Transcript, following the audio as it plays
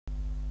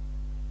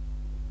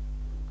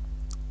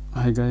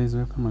Hi guys,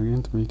 welcome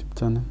again to my YouTube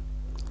channel.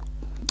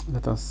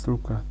 Let us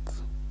look at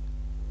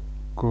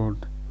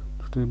gold.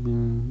 Today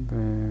being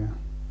the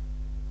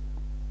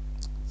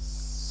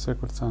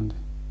second Sunday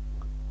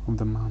of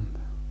the month.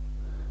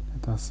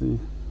 Let us see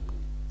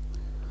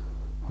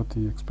what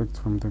we expect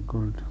from the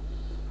gold.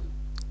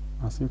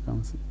 As you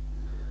can see,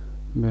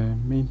 the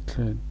main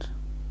trend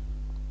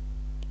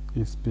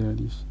is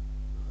bearish.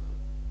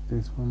 It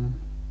is forming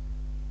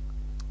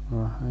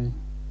our high,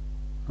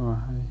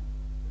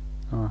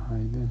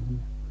 then here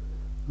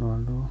lower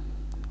low.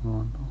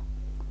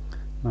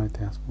 Now it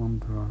has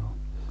formed lower low.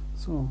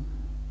 So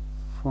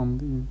from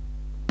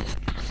the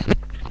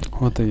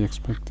what I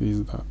expect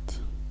is that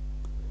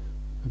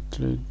the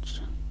trade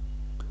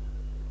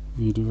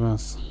will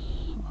reverse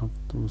up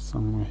to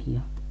somewhere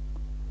here.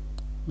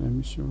 Let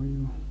me show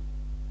you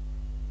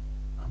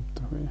up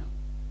to where,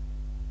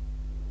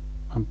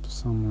 up to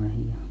somewhere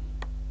here.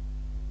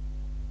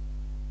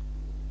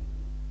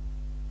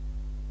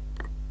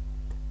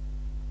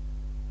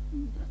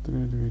 The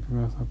trade will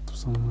reverse up to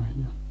somewhere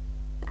here.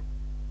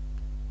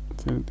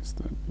 Trade is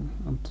starting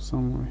up to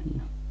somewhere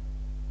here.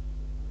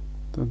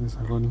 That is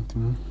according to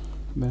me.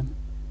 Then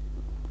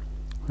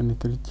when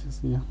it reaches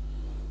here,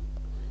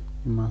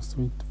 you must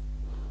wait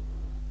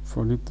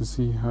for it to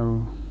see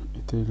how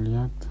it will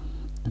react.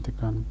 It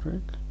can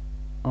break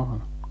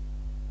or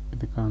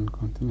it can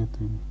continue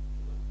to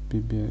be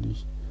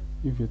bearish.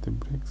 If it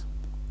breaks,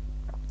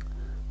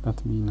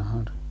 that be in a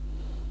hurry.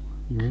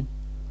 You wait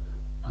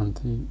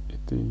until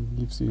it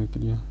gives you a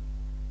clear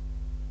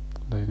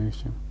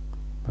direction.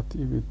 But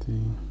if it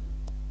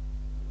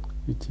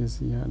reaches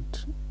here,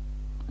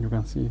 you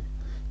can see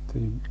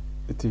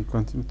it will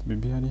continue to be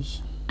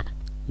bearish.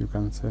 You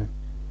can say,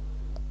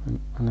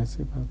 when I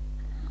say that,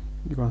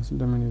 you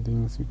consider many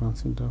things. You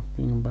consider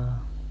pin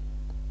bar,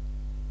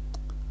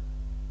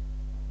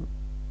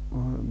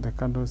 or the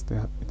candles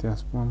that it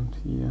has formed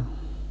here,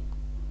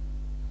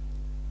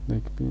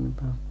 like pin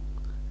bar,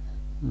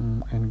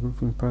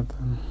 engulfing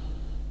pattern,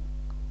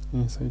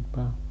 inside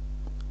bar.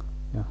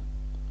 Yeah,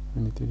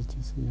 when it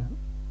reaches here,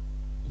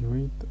 you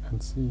wait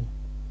and see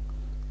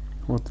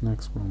what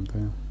next from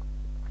there.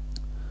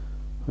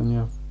 When you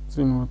have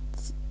seen what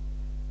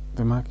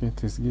the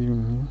market is giving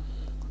you,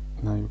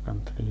 now you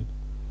can trade.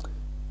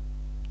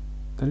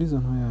 The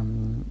reason why I'm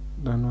in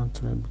downward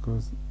trade,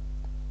 because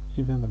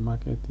even the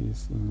market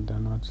is in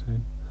downward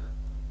trade,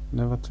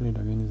 never trade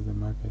against the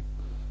market.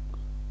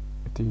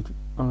 It will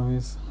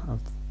always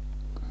have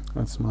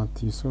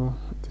smart you, so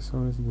it is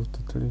always good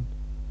to trade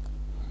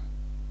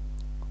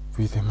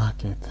with the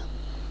market.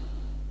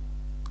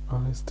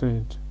 Always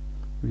trade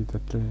with the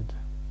trade,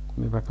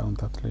 never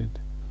counter trade.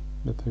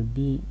 Better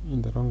be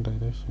in the wrong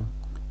direction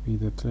with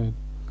the trade,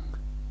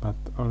 but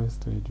always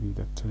trade with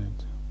the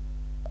trade.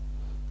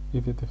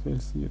 If it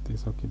fails you, it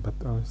is okay, but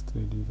always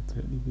trade with the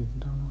trade. If it is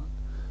downward,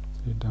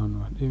 trade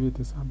downward. If it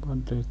is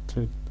upward,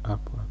 trade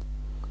upward.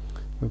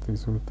 That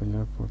is what I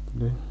have for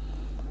today.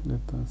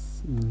 Let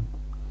us in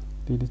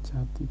daily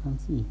chart. You can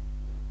see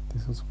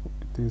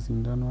it is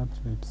in downward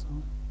trade. So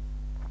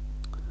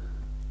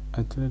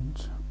I trade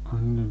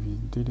only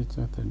with daily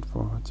chart and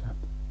forward chart.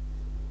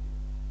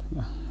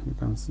 Yeah, you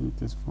can see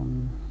it is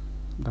forming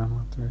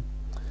downward trade.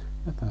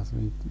 Let us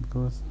wait,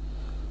 because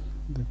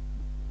the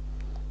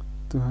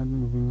 200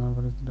 moving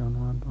average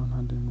downward,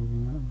 100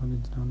 moving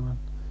average downward,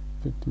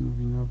 50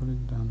 moving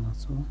average downward.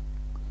 So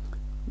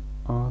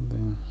all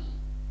the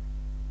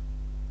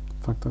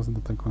factors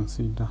that I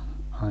consider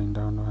are in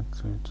downward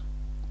trade.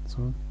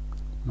 So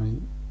my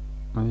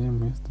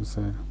aim is to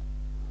sell.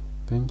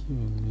 Thank you,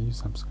 and may you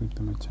subscribe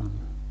to my channel.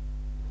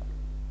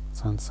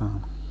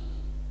 San.